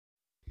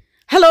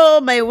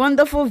Hello, my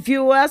wonderful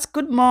viewers.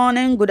 Good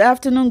morning, good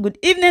afternoon, good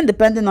evening,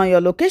 depending on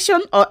your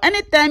location or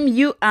anytime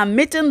you are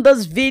meeting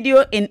this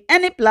video in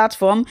any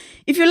platform.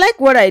 If you like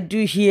what I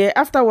do here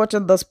after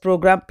watching this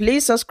program,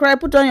 please subscribe,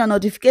 put on your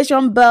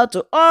notification bell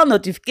to all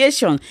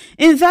notifications.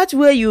 In that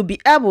way, you'll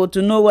be able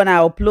to know when I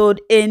upload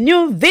a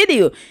new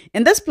video.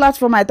 In this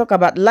platform, I talk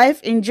about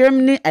life in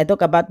Germany. I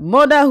talk about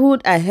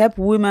motherhood. I help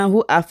women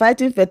who are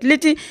fighting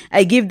fertility.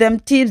 I give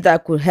them tips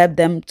that could help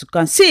them to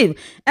conceive.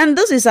 And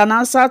this is an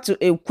answer to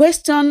a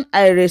question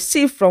I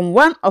received from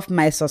one of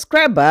my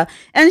subscribers,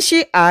 and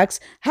she asks,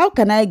 how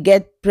can I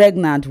get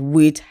pregnant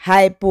with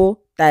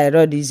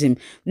hypothyroidism?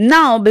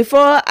 Now,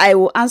 before I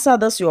will answer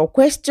this your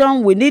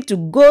question, we need to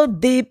go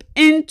deep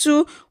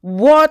into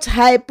what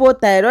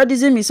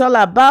hypothyroidism is all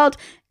about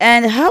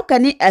and how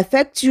can it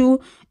affect you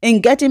in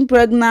getting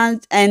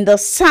pregnant, and the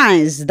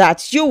signs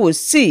that you will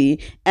see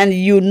and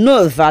you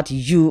know that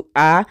you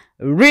are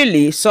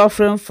really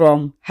suffering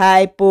from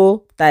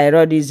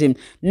hypothyroidism.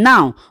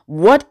 Now,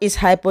 what is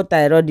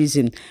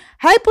hypothyroidism?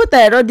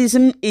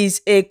 Hypothyroidism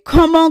is a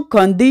common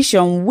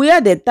condition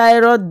where the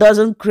thyroid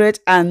doesn't create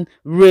and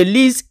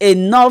release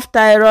enough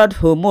thyroid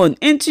hormone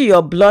into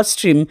your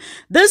bloodstream.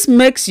 This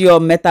makes your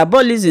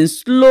metabolism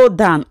slow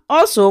down,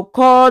 also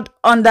called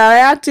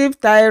underactive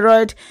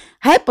thyroid.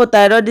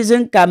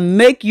 Hypothyroidism can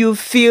make you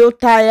feel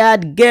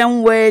tired,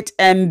 gain weight,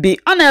 and be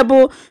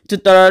unable to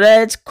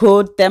tolerate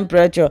cold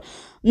temperature.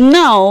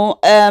 Now,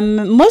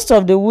 most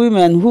of the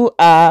women who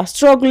are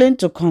struggling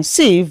to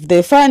conceive,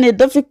 they find it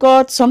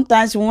difficult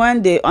sometimes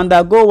when they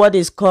undergo what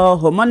is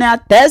called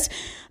hormonal test.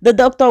 The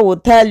doctor will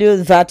tell you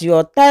that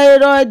your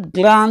thyroid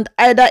gland,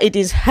 either it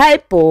is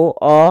hypo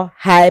or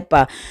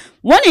hyper.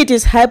 When it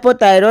is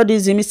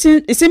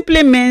hypothyroidism, it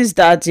simply means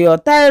that your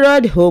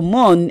thyroid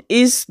hormone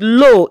is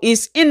low,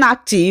 is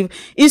inactive,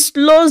 it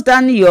slows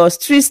down your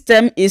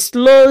system, it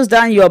slows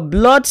down your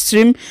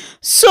bloodstream.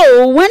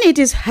 So when it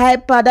is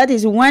hyper, that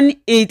is when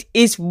it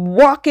is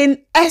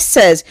working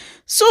excess.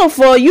 So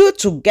for you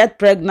to get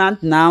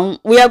pregnant now,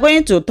 we are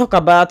going to talk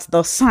about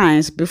the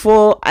signs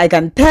before I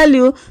can tell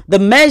you the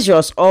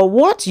measures or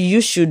what you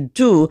should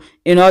do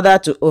in order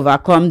to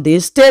overcome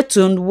this. Stay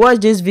tuned, watch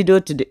this video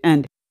to the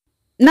end.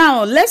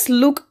 Now, let's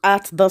look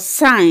at the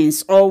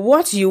signs or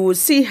what you will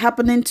see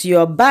happening to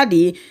your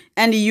body,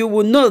 and you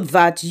will know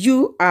that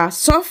you are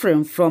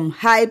suffering from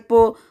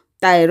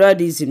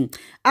hypothyroidism.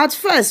 At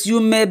first, you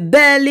may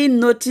barely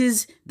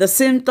notice the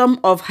symptom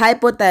of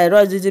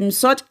hypothyroidism,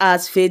 such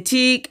as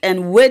fatigue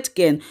and weight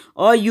gain,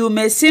 or you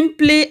may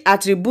simply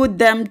attribute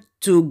them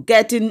to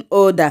getting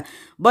older.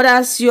 But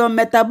as your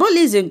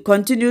metabolism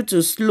continues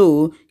to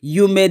slow,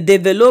 you may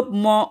develop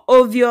more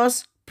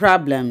obvious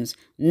problems.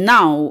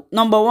 Now,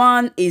 number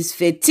one is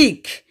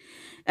fatigue.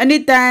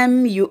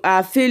 Anytime you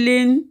are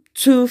feeling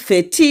too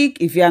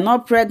fatigued, if you are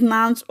not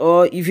pregnant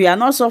or if you are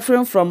not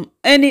suffering from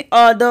any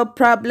other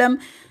problem,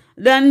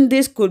 then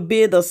this could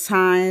be the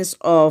signs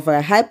of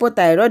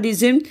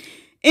hypothyroidism.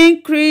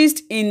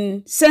 Increased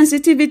in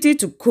sensitivity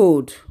to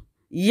cold.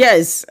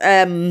 Yes,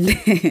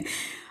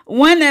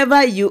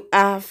 whenever you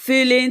are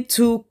feeling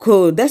too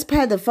cold,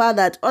 despite the fact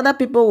that other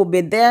people will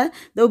be there,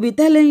 they'll be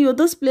telling you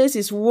this place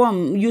is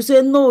warm. You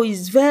say, no,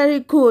 it's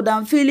very cold,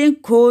 I'm feeling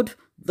cold.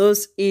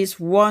 This is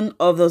one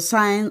of the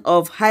signs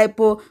of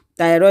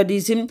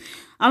hypothyroidism.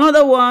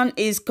 Another one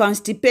is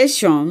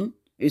constipation.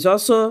 It's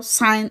also a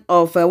sign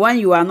of when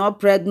you are not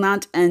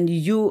pregnant and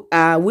you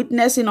are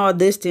witnessing all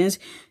these things.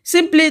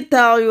 Simply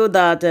tell you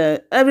that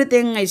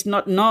everything is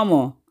not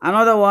normal.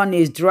 Another one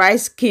is dry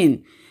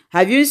skin.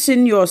 Have you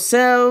seen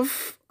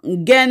yourself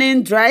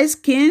getting dry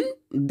skin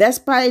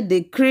despite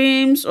the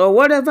creams or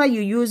whatever you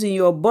use in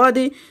your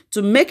body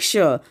to make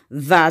sure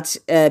that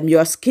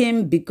your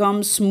skin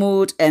becomes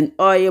smooth and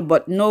oily?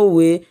 But no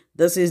way,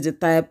 this is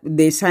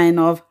the sign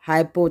of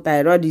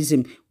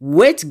hypothyroidism.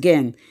 Weight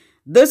gain.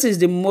 This is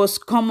the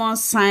most common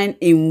sign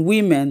in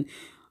women.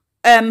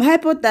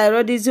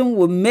 Hypothyroidism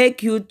will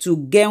make you to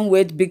gain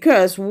weight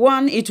because,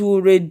 one, it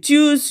will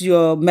reduce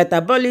your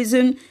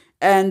metabolism,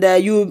 and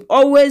you'll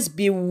always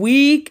be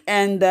weak,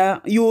 and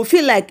you will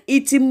feel like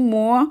eating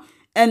more.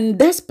 And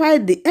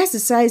despite the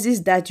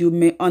exercises that you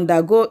may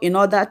undergo in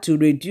order to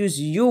reduce,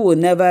 you will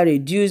never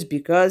reduce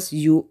because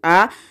you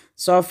are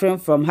suffering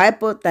from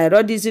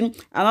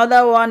hypothyroidism.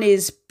 Another one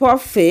is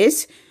puff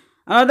face.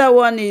 Another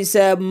one is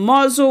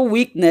muscle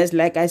weakness.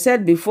 Like I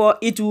said before,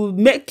 it will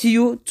make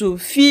you to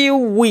feel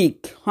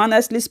weak.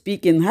 Honestly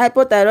speaking,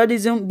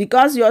 hypothyroidism,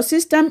 because your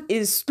system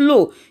is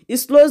slow, it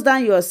slows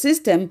down your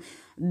system.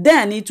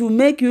 Then it will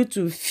make you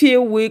to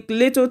feel weak.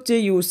 Little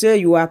thing you will say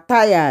you are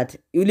tired.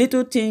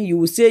 Little thing you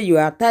will say you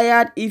are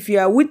tired. If you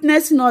are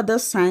witnessing other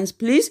signs,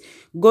 please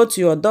go to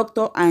your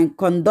doctor and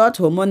conduct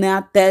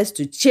hormonal tests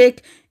to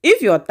check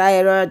if your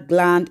thyroid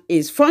gland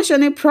is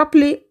functioning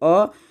properly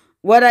or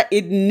whether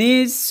it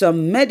needs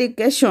some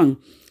medication.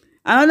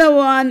 Another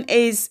one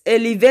is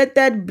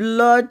elevated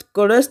blood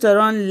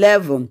cholesterol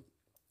level.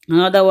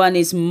 Another one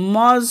is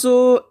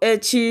muscle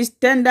aches,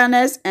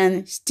 tenderness,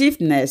 and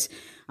stiffness.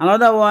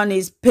 Another one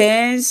is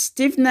pain,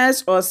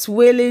 stiffness, or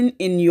swelling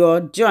in your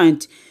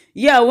joint.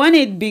 Yeah, when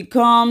it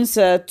becomes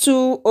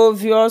too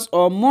obvious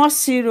or more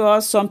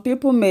serious, some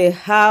people may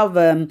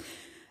have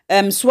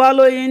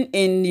swallowing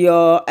in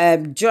your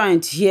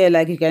joint here.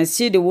 Like you can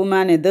see the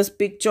woman in this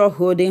picture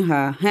holding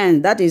her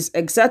hand. That is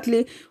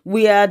exactly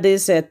where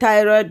this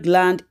thyroid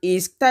gland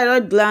is.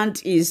 Thyroid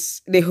gland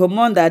is the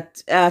hormone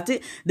that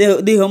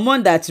the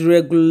hormone that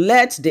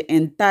regulates the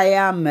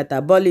entire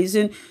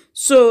metabolism.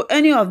 So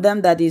any of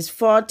them that is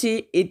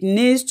faulty, it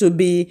needs to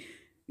be,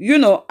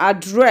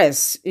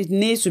 address. It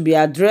needs to be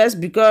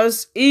addressed,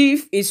 because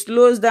if it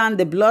slows down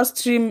the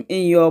bloodstream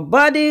in your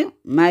body,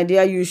 my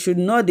dear, you should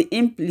know the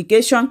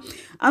implication.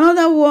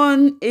 Another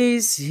one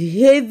is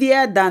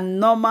heavier than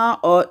normal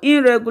or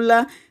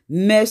irregular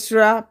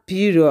menstrual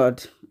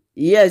period.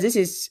 Yes, this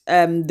is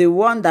the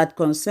one that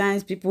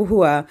concerns people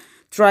who are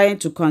trying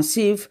to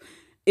conceive.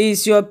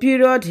 Is your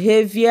period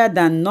heavier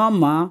than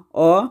normal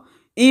or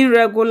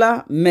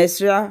irregular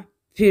menstrual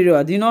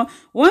period?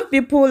 When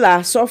people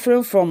are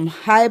suffering from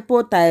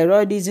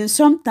hypothyroidism,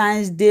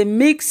 sometimes they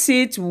mix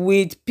it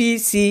with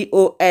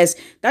PCOS.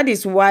 That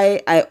is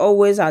why I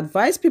always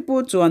advise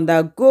people to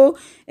undergo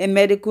a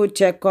medical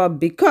checkup,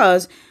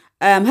 because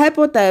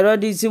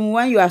hypothyroidism,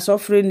 when you are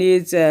suffering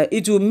it,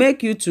 it will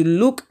make you to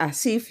look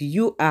as if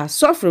you are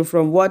suffering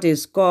from what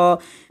is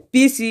called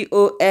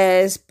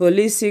PCOS,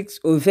 polycystic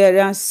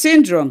ovarian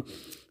syndrome.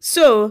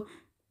 So,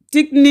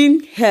 thickening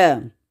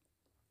hair.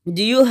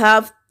 Do you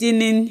have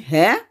thinning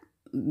hair?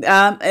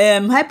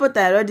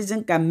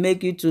 Hypothyroidism can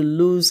make you to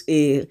lose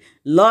a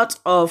lot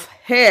of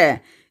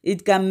hair.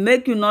 It can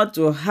make you not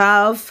to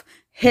have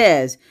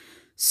hairs.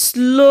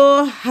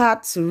 Slow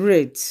heart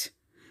rate.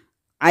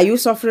 Are you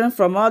suffering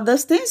from all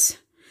those things?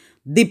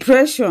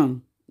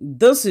 Depression.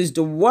 This is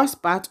the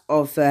worst part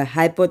of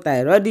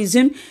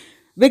hypothyroidism,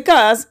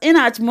 because in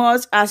as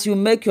much as you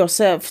make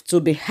yourself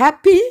to be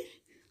happy,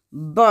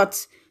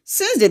 but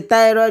since the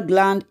thyroid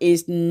gland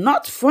is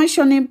not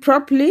functioning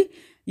properly,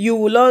 you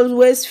will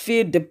always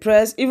feel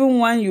depressed. Even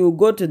when you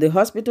go to the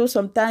hospital,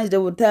 sometimes they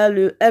will tell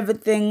you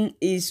everything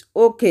is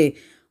okay.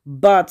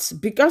 But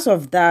because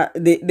of that,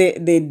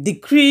 the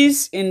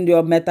decrease in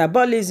your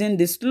metabolism,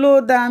 the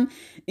slowdown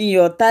in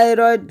your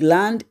thyroid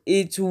gland,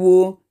 it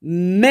will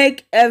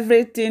make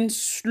everything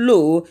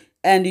slow,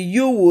 and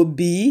you will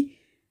be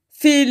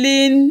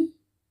feeling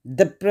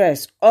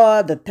depressed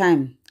all the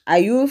time. Are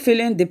you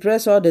feeling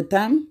depressed all the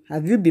time?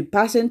 Have you been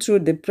passing through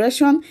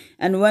depression?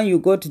 And when you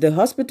go to the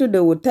hospital, they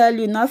will tell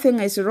you nothing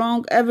is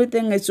wrong,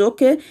 everything is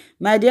okay.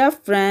 My dear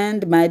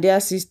friend, my dear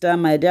sister,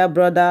 my dear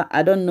brother,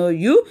 I don't know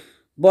you,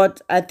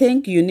 but I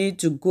think you need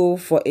to go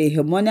for a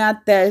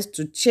hormonal test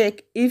to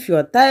check if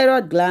your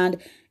thyroid gland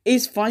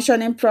is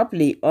functioning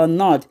properly or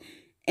not.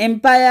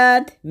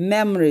 Impaired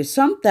memory.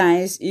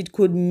 Sometimes it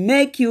could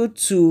make you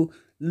to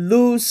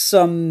lose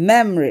some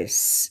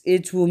memories.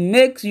 It will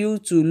make you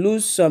to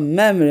lose some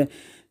memory.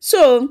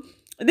 So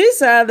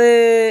these are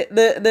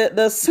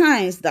the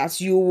signs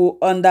that you will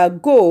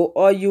undergo,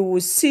 or you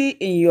will see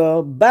in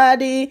your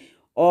body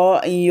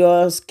or in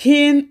your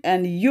skin,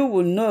 and you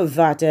will know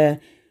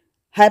that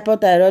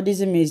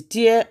hypothyroidism is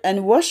there.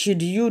 And what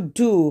should you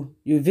do?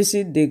 You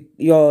visit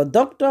your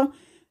doctor.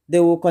 They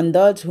will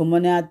conduct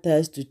hormonal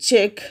tests to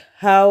check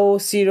how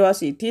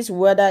serious it is,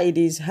 whether it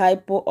is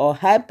hypo or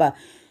hyper.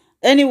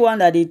 Anyone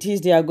that it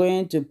is, they are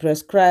going to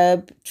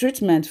prescribe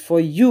treatment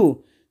for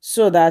you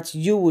so that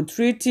you will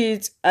treat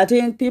it. I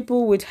think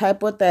people with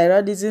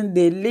hypothyroidism,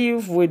 they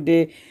live with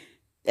the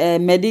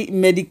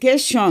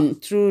medication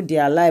through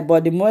their life,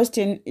 but the most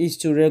thing is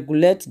to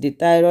regulate the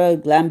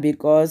thyroid gland,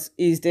 because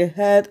it's the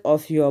head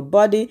of your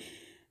body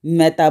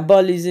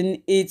metabolism.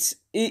 If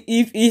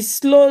it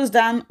slows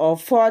down or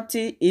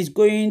faulty, it's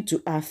going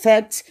to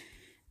affect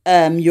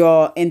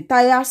your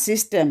entire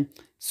system.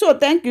 So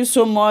thank you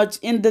so much.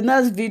 In the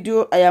next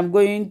video, I am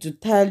going to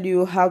tell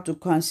you how to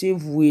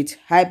conceive with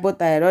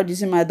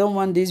hypothyroidism. I don't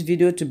want this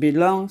video to be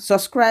long.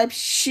 Subscribe,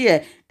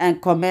 share, and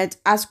comment,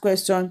 ask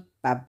questions. Bye.